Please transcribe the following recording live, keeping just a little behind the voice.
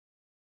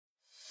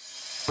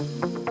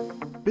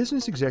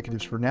Business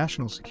Executives for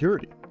National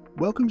Security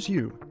welcomes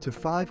you to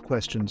 5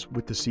 Questions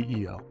with the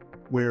CEO,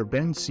 where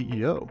Ben's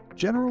CEO,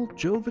 General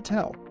Joe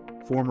Votel,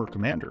 former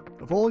commander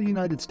of all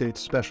United States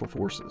Special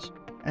Forces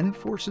and in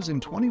forces in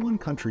 21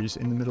 countries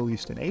in the Middle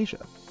East and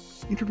Asia,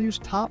 interviews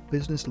top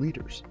business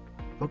leaders,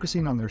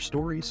 focusing on their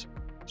stories,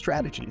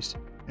 strategies,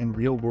 and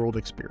real-world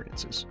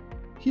experiences.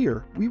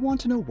 Here, we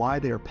want to know why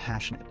they are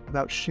passionate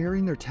about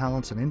sharing their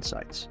talents and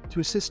insights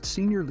to assist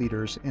senior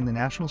leaders in the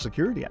national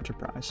security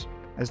enterprise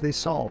as they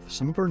solve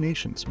some of our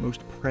nation's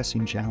most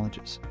pressing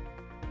challenges,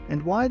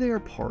 and why they are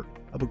part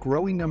of a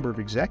growing number of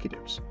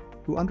executives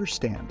who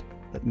understand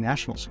that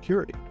national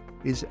security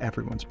is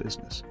everyone's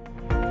business.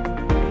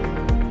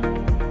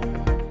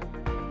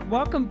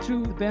 Welcome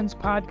to Ben's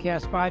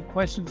podcast, 5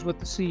 Questions with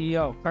the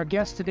CEO. Our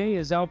guest today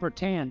is Albert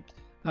Tan,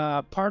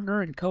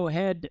 partner and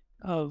co-head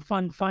of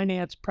Fund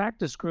Finance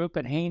Practice Group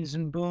at Haynes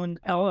and Boone,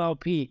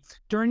 LLP.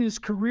 During his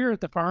career at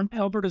the firm,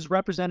 Albert has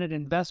represented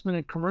investment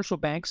and commercial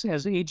banks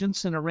as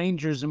agents and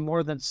arrangers in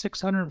more than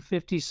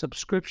 650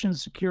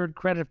 subscription-secured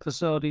credit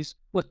facilities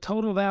with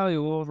total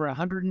value of over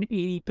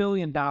 $180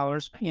 billion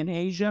in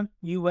Asia,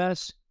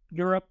 U.S.,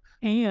 Europe,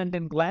 and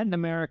in Latin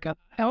America.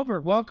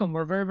 Albert, welcome.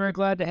 We're very, very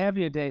glad to have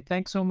you today.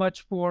 Thanks so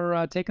much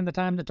for taking the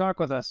time to talk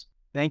with us.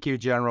 Thank you,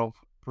 General.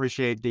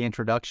 Appreciate the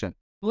introduction.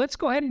 Let's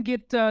go ahead and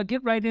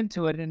get right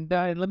into it. And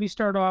let me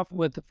start off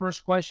with the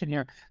first question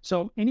here.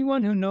 So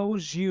anyone who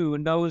knows you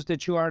knows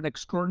that you are an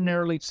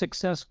extraordinarily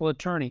successful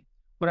attorney.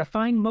 What I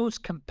find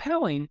most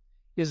compelling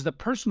is the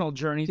personal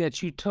journey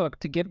that you took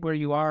to get where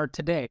you are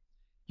today.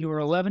 You were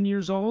 11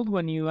 years old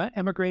when you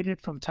emigrated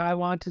from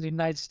Taiwan to the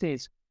United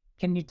States.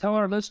 Can you tell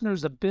our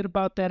listeners a bit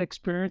about that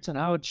experience and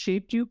how it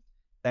shaped you?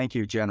 Thank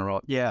you,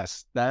 General.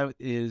 Yes, that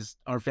is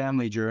our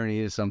family journey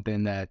is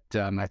something that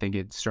I think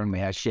it certainly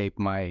has shaped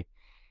my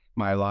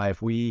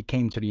life. We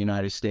came to the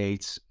United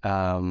States.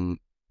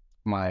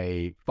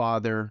 My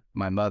father,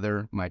 my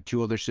mother, my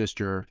 2 older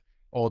sister,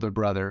 older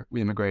brother,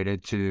 we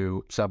immigrated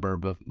to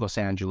suburb of Los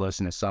Angeles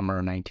in the summer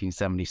of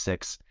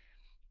 1976.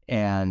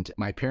 And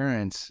my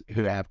parents,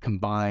 who have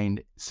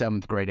combined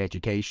 7th grade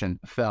education,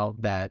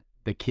 felt that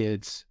the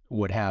kids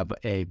would have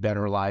a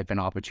better life and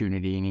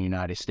opportunity in the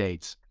United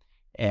States.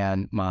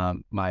 And my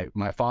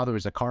father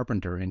was a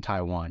carpenter in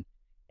Taiwan,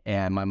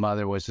 and my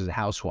mother was a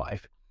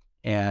housewife.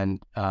 And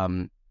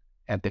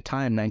at the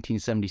time,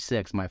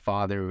 1976, my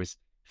father was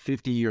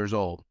 50 years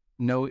old.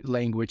 No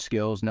language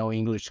skills, no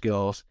English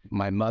skills.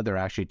 My mother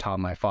actually taught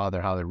my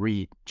father how to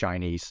read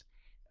Chinese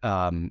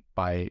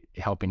by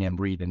helping him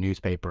read the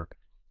newspaper.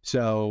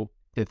 So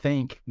to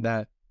think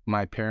that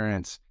my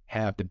parents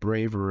have the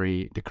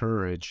bravery, the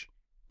courage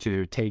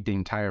to take the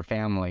entire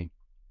family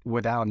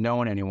without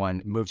knowing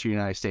anyone, move to the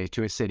United States,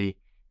 to a city,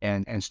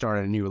 and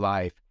start a new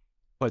life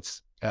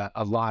puts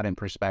a lot in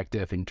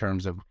perspective in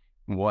terms of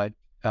what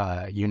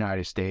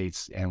United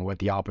States and what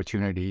the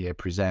opportunity it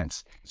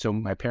presents. So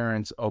my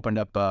parents opened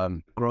up a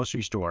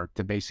grocery store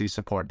to basically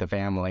support the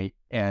family,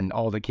 and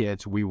all the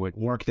kids, we would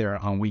work there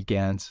on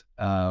weekends.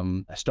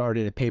 I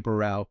started a paper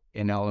route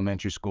in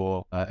elementary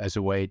school as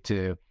a way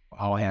to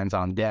all hands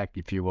on deck,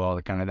 if you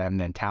will, kind of that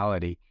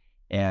mentality.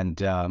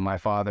 And my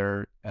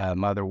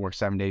mother worked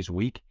 7 days a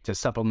week to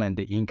supplement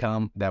the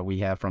income that we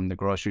have from the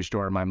grocery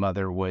store. My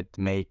mother would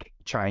make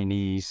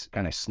Chinese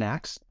kind of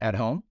snacks at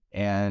home,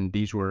 and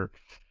these were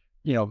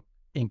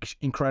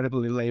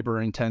incredibly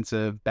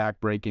labor-intensive,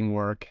 back-breaking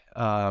work,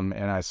 and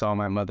I saw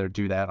my mother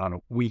do that on a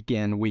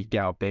week-in,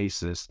 week-out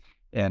basis.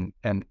 And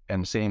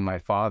same my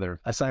father.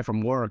 Aside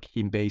from work,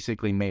 he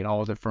basically made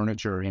all the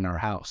furniture in our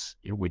house.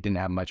 We didn't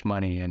have much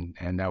money,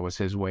 and that was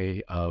his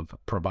way of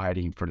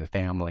providing for the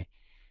family.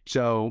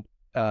 So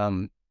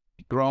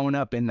growing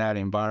up in that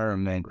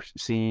environment,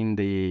 seeing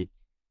the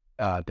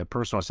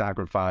personal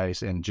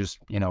sacrifice and just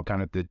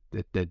kind of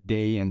the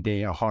day in,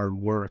 day out hard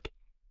work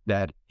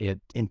that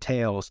it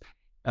entails,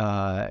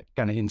 kind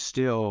of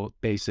instill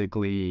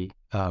basically,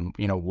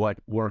 what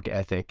work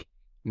ethic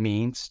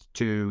means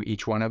to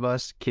each one of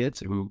us kids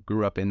who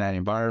grew up in that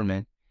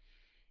environment.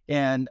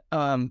 And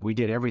we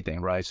did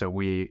everything, right? So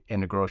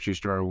in the grocery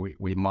store,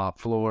 we mopped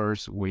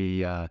floors,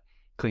 we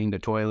cleaned the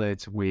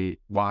toilets, we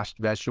washed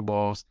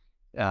vegetables,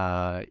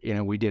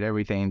 we did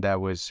everything that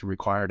was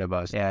required of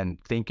us.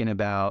 And thinking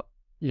about,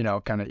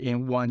 kind of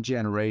in one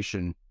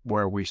generation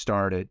where we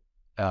started,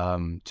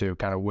 to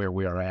kind of where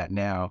we are at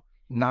now,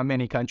 not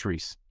many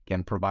countries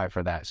can provide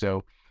for that.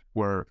 So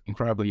we're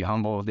incredibly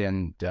humbled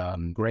and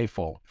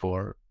grateful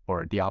for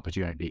the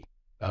opportunity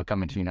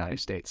coming to the United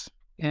States.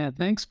 Yeah,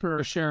 thanks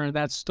for sharing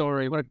that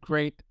story. What a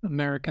great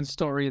American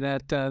story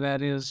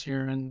that is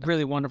here, and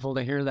really wonderful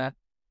to hear that.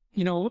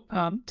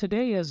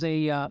 Today as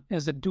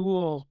a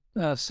dual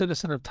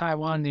citizen of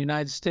Taiwan and the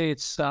United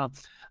States,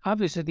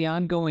 obviously the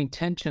ongoing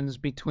tensions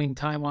between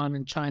Taiwan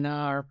and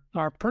China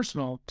are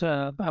personal,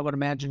 I would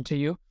imagine, to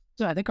you.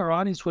 So I think our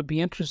audience would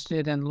be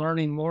interested in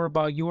learning more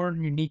about your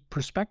unique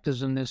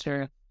perspectives in this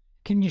area.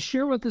 Can you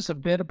share with us a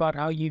bit about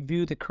how you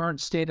view the current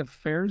state of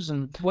affairs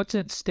and what's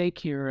at stake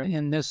here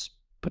in this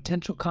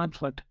potential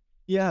conflict?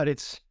 Yeah,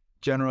 it's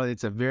Generally,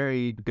 it's a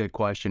very good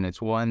question.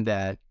 It's one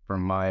that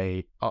from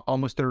my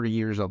almost 30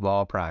 years of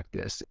law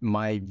practice,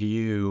 my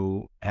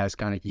view has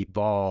kind of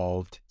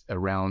evolved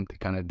around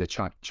kind of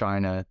the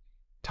China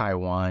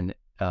Taiwan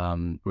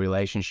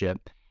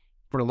relationship.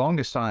 For the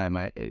longest time,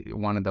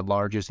 one of the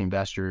largest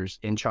investors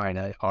in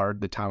China are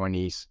the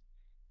Taiwanese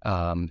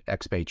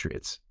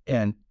expatriates.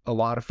 And a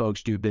lot of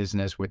folks do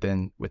business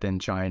within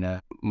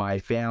China. My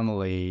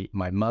family,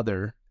 my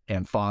mother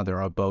and father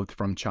are both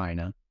from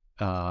China.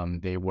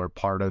 They were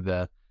part of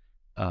the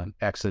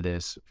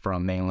exodus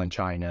from mainland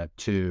China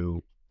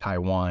to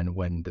Taiwan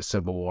when the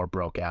Civil War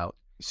broke out.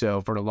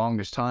 So for the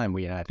longest time,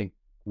 I think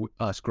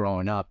us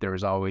growing up, there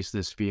was always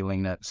this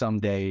feeling that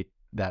someday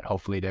that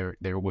hopefully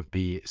there would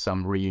be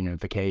some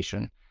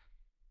reunification.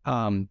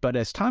 But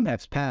as time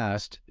has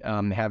passed,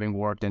 having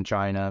worked in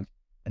China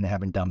and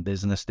having done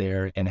business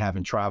there and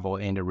having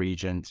traveled in the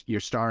regions, you're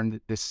starting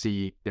to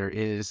see there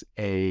is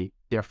a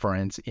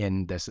difference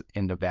in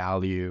the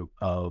value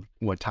of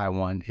what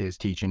Taiwan is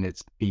teaching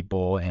its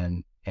people,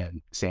 and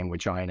same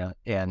with China.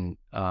 And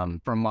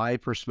from my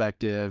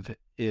perspective,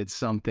 it's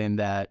something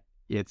that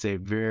it's a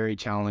very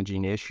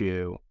challenging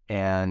issue.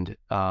 And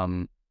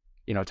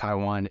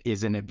Taiwan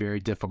is in a very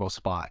difficult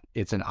spot.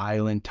 It's an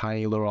island,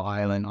 tiny little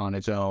island on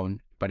its own,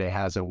 but it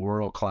has a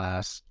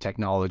world-class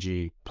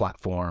technology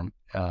platform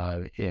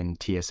in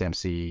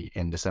TSMC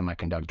in the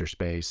semiconductor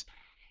space,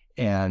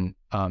 and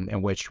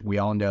which we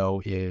all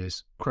know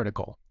is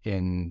critical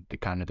in the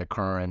kind of the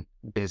current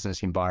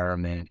business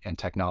environment and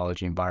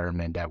technology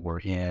environment that we're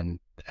in,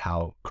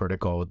 how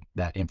critical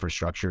that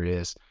infrastructure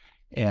is.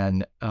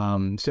 And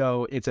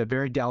so it's a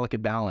very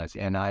delicate balance.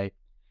 And I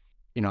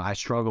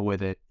struggle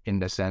with it in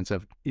the sense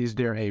of, is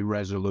there a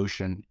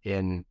resolution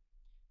in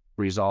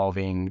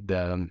resolving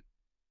the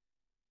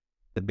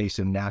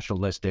basic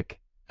nationalistic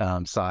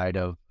side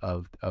of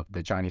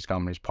the Chinese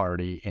Communist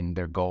Party in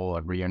their goal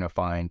of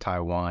reunifying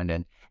Taiwan?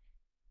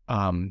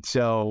 And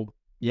so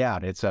yeah,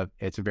 it's a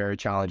very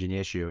challenging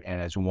issue,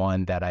 and it's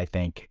one that I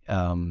think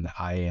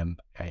I am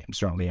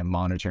certainly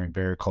monitoring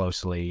very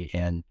closely.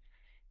 And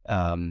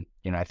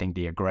I think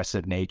the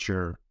aggressive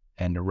nature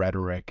and the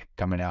rhetoric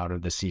coming out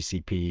of the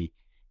CCP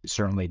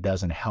certainly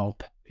doesn't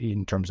help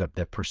in terms of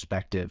the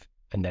perspective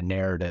and the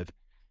narrative.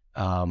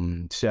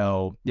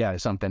 So yeah,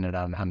 it's something that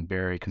I'm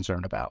very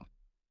concerned about.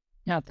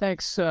 Yeah,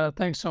 thanks.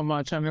 Thanks so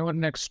much. I mean, what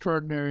an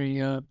extraordinary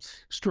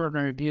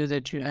view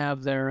that you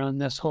have there on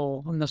this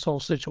whole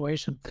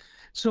situation.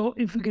 So,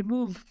 if we could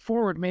move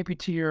forward, maybe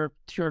to your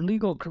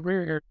legal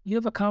career here, you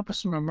have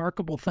accomplished some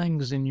remarkable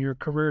things in your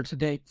career to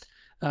date.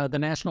 The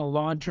National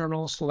Law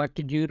Journal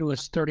selected you to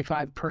its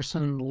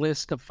 35-person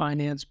list of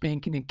finance,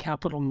 banking, and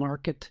capital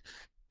market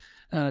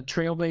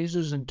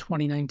trailblazers in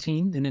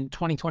 2019, and in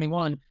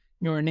 2021.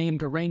 You were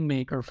named a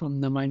Rainmaker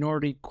from the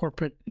Minority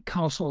Corporate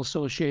Counsel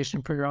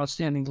Association for your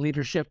outstanding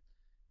leadership,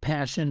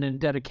 passion, and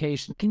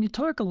dedication. Can you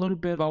talk a little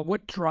bit about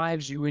what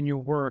drives you in your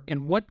work,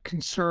 and what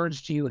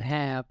concerns do you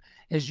have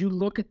as you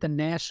look at the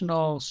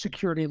national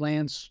security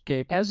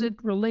landscape as it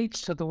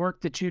relates to the work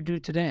that you do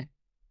today?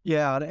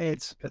 Yeah,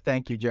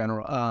 thank you,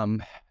 General.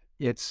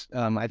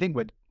 I think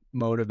what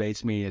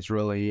motivates me is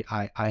really,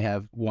 I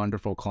have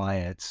wonderful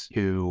clients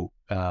who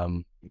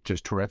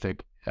just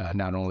terrific,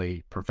 not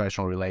only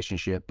professional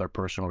relationship, but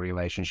personal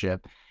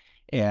relationship.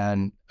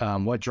 And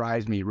what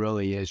drives me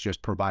really is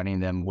just providing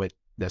them with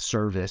the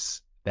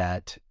service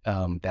that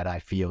I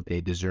feel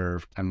they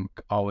deserve. I'm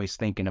always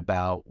thinking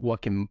about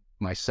what can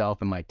myself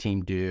and my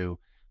team do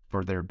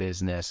for their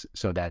business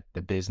so that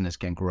the business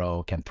can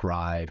grow, can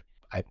thrive.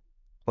 I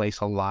place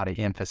a lot of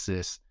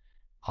emphasis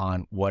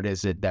on what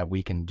is it that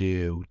we can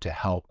do to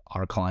help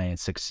our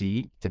clients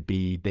succeed, to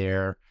be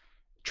their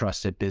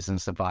trusted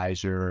business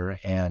advisor.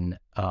 And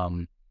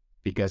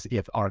because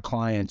if our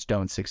clients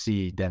don't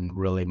succeed, then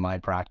really my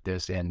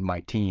practice and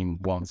my team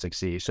won't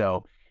succeed.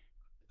 So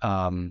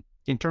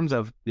in terms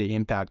of the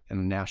impact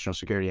on national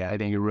security, I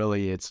think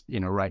it's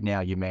right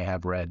now you may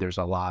have read there's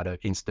a lot of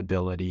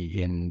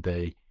instability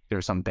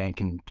there's some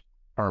banking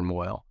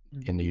turmoil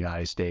in the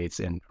United States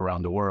and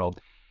around the world.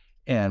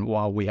 And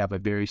while we have a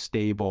very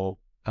stable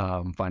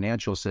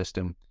financial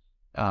system,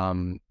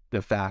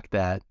 the fact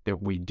that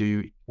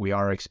we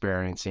are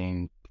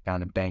experiencing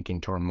kind of banking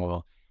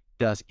turmoil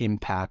does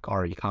impact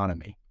our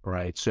economy,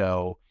 right?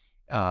 So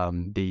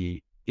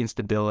the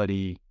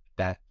instability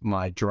that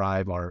might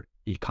drive our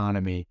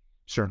economy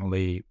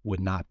certainly would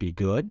not be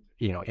good.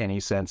 Any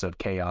sense of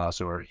chaos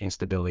or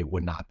instability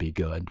would not be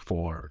good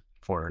for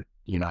the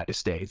United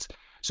States.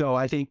 So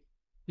I think,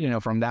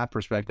 from that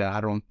perspective,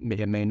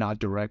 it may not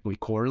directly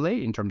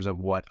correlate in terms of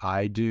what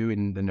I do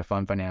in the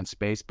fund finance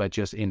space, but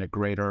just in a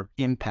greater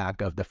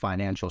impact of the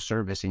financial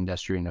service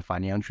industry and the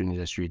financial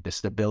industry, the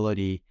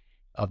stability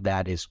of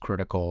that is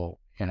critical.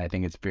 And I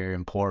think it's very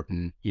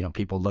important.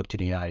 People look to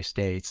the United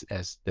States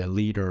as the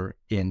leader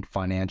in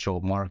financial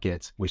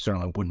markets. We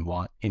certainly wouldn't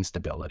want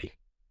instability.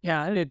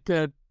 Yeah,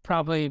 it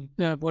probably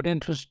would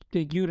interest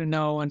you to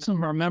know, and some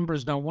of our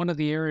members know, one of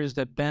the areas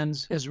that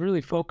Ben's has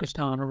really focused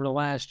on over the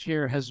last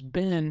year has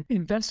been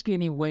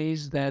investigating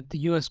ways that the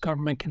U.S.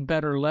 government can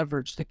better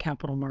leverage the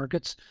capital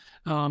markets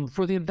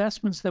for the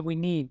investments that we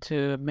need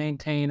to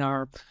maintain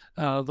our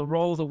the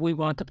role that we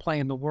want to play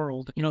in the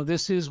world.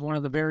 This is one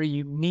of the very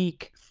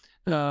unique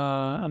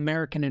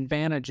American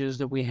advantages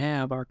that we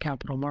have, our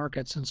capital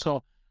markets, and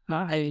so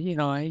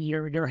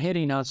you're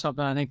hitting on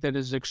something I think that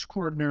is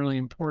extraordinarily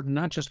important,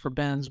 not just for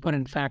Ben's, but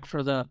in fact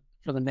for the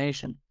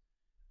nation.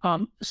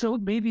 So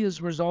maybe as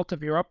a result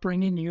of your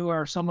upbringing, you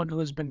are someone who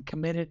has been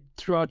committed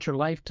throughout your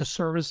life to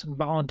service and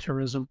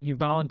volunteerism. You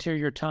volunteer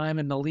your time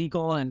in the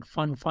legal and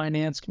fund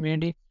finance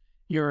community.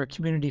 You're a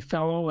community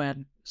fellow at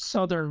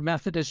Southern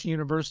Methodist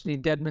University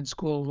Dedman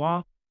School of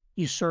Law.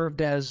 You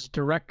served as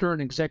director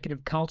and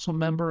executive council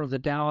member of the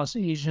Dallas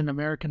Asian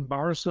American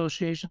Bar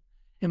Association.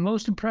 And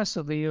most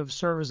impressively, you have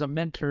served as a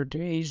mentor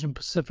to Asian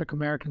Pacific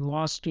American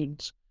law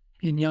students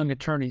and young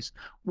attorneys.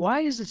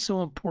 Why is it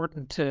so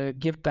important to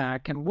give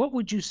back? And what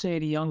would you say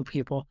to young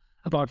people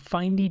about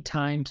finding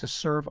time to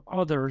serve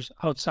others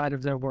outside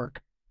of their work?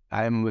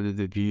 I'm with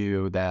the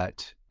view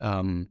that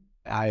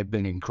I've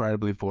been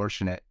incredibly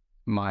fortunate.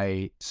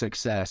 My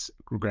success,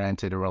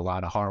 granted, there were a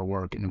lot of hard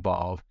work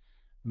involved,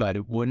 but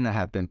it wouldn't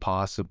have been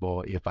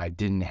possible if I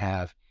didn't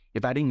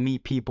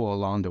meet people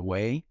along the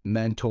way,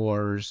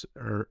 mentors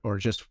or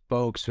just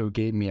folks who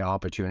gave me an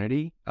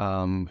opportunity,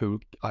 who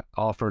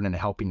offered a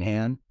helping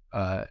hand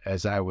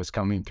as I was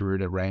coming through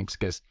the ranks,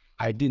 because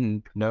I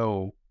didn't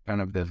know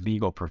kind of the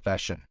legal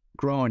profession.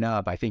 Growing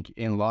up, I think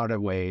in a lot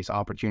of ways,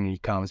 opportunity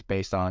comes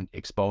based on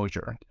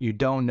exposure. You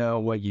don't know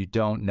what you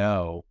don't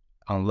know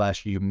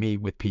unless you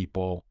meet with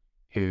people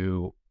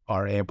who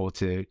are able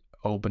to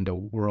open the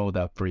world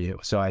up for you.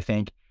 So I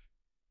think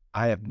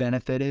I have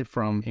benefited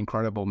from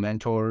incredible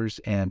mentors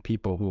and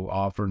people who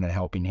offered a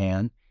helping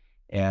hand.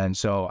 And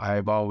so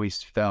I've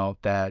always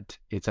felt that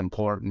it's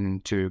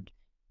important to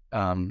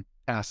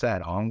pass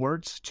that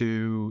onwards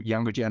to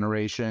younger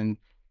generation.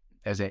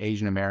 As an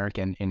Asian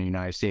American in the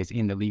United States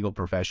in the legal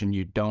profession,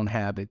 you don't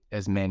have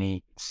as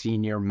many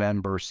senior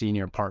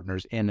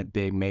partners in a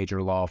big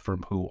major law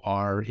firm who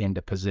are in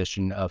the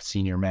position of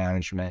senior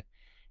management.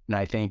 And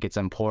I think it's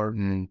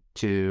important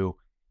to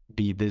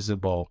be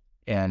visible,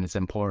 and it's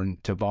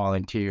important to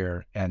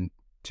volunteer and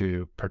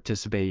to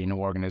participate in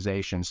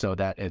organizations so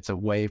that it's a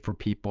way for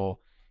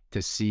people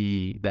to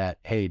see that,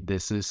 hey,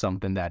 this is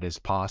something that is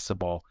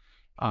possible.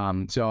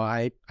 So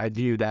I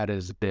view that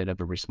as a bit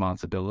of a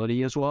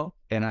responsibility as well.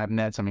 And I've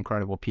met some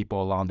incredible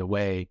people along the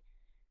way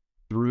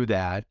through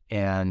that.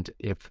 And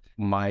if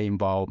my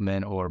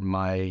involvement or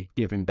my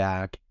giving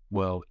back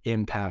will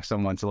impact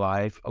someone's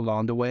life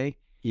along the way,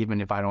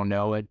 even if I don't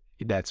know it,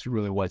 that's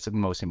really what's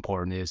most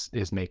important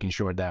is making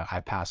sure that I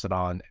pass it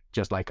on,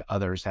 just like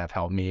others have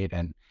helped me.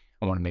 And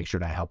I want to make sure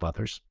that I help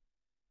others.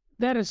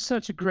 That is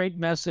such a great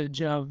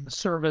message of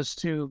service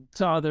to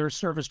others,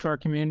 service to our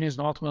communities,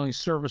 and ultimately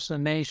service the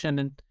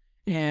nation,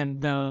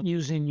 and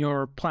using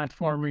your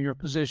platform or your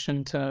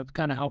position to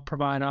kind of help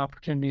provide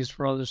opportunities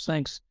for others.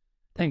 Thanks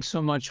so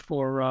much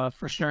for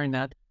sharing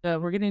that.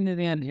 We're getting to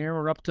the end here.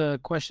 We're up to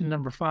question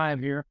number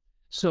 5 here.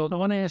 So I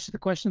want to ask you the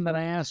question that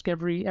I ask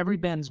every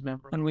Ben's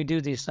member when we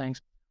do these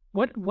things.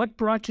 What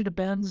brought you to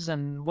Ben's,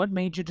 and what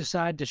made you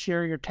decide to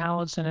share your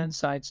talents and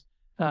insights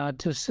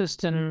to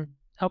assist in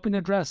helping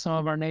address some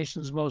of our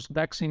nation's most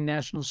vexing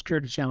national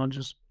security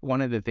challenges?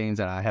 One of the things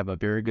that I have a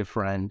very good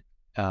friend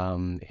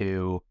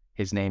who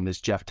his name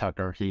is Jeff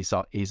Tucker. He's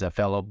a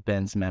fellow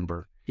Ben's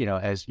member.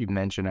 As you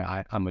mentioned,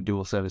 I'm a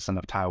dual citizen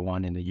of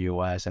Taiwan in the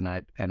U.S. and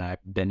I've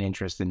been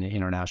interested in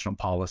international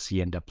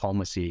policy and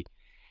diplomacy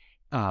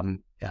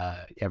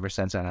ever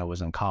since I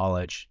was in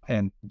college.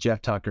 And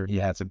Jeff Tucker, he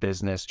has a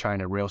business,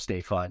 China Real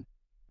Estate Fund,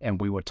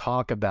 and we would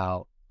talk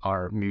about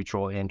our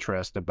mutual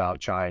interest about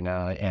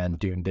China and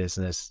doing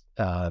business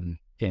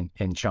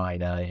in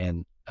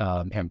China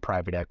and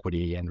private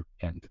equity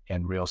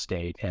and real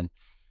estate. And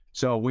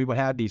so we would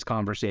have these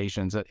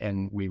conversations,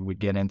 and we would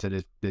get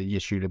into the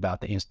issue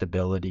about the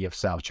instability of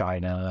South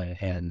China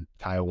and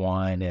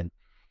Taiwan. And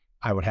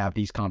I would have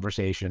these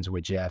conversations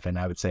with Jeff, and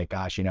I would say,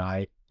 gosh,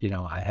 I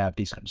have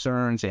these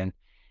concerns, and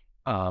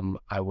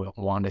I would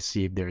want to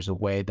see if there's a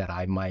way that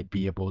I might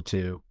be able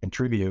to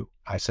contribute.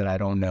 I said, I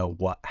don't know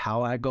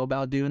how I go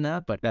about doing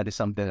that, but that is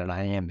something that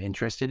I am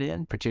interested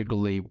in,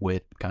 particularly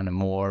with kind of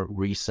more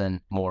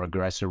recent, more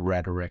aggressive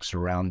rhetoric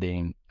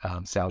surrounding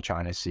South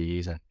China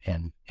Seas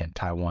and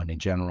Taiwan in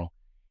general.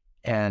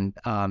 And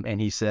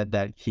he said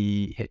that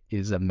he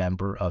is a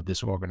member of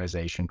this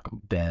organization,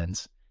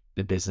 BENS,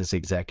 the Business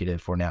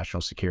Executive for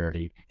National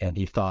Security, and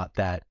he thought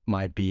that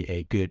might be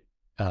a good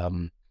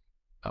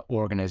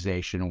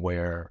organization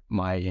where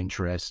my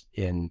interest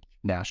in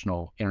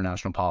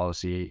international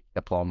policy,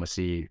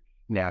 diplomacy,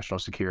 national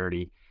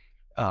security,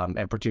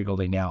 and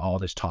particularly now all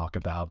this talk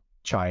about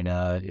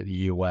China, the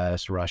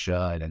U.S.,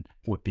 Russia, and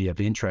would be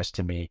of interest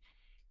to me.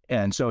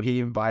 And so he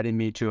invited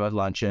me to a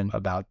luncheon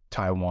about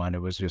Taiwan.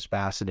 It was just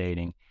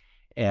fascinating.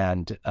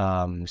 And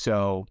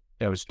so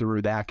it was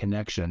through that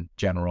connection,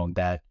 General,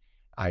 that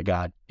I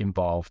got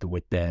involved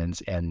with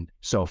Ben's, and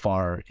so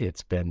far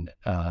it's been,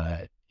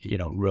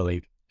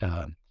 really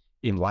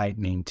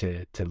enlightening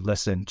to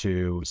listen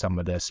to some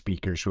of the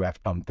speakers who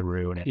have come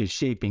through, and it is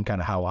shaping kind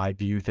of how I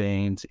view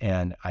things,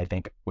 and I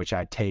think which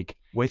I take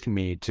with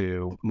me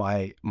to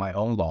my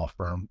own law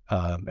firm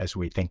as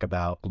we think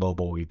about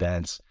global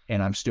events.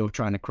 And I'm still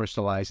trying to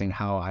crystallizing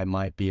how I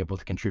might be able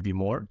to contribute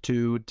more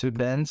to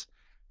Ben's.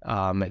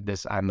 I'm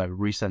a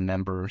recent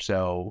member,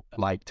 so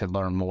I like to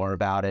learn more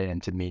about it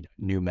and to meet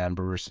new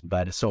members.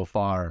 But so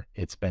far,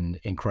 it's been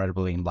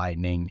incredibly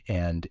enlightening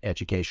and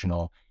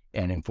educational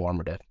and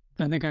informative.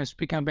 I think I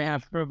speak on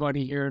behalf of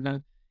everybody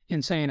here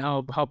in saying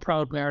how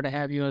proud we are to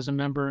have you as a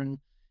member, and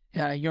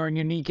your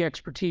unique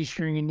expertise,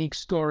 your unique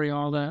story,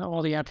 all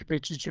the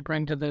attributes that you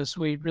bring to this.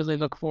 We really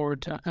look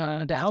forward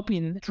to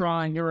helping draw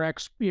on your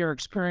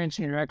experience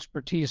and your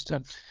expertise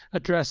to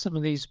address some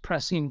of these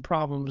pressing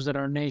problems that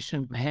our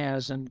nation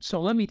has. And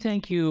so let me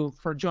thank you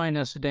for joining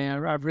us today.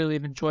 I've really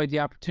enjoyed the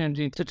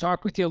opportunity to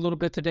talk with you a little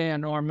bit today. I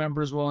know our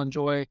members will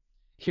enjoy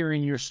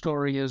hearing your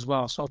story as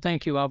well. So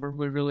thank you, Albert.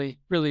 We really,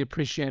 really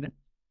appreciate it.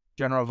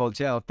 General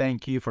Votel,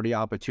 thank you for the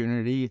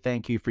opportunity.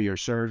 Thank you for your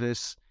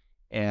service.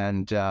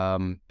 And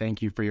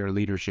thank you for your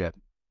leadership.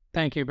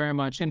 Thank you very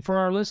much. And for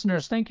our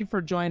listeners, thank you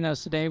for joining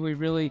us today. We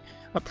really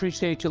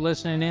appreciate you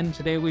listening in.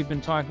 Today we've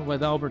been talking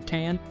with Albert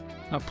Tan,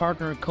 a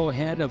partner and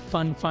co-head of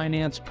Fund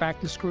Finance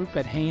Practice Group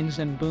at Haynes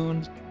and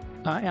Boone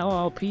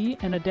LLP,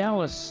 and a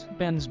Dallas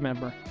Ben's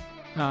member.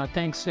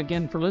 Thanks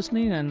again for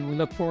listening, and we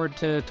look forward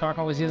to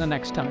talking with you the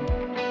next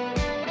time.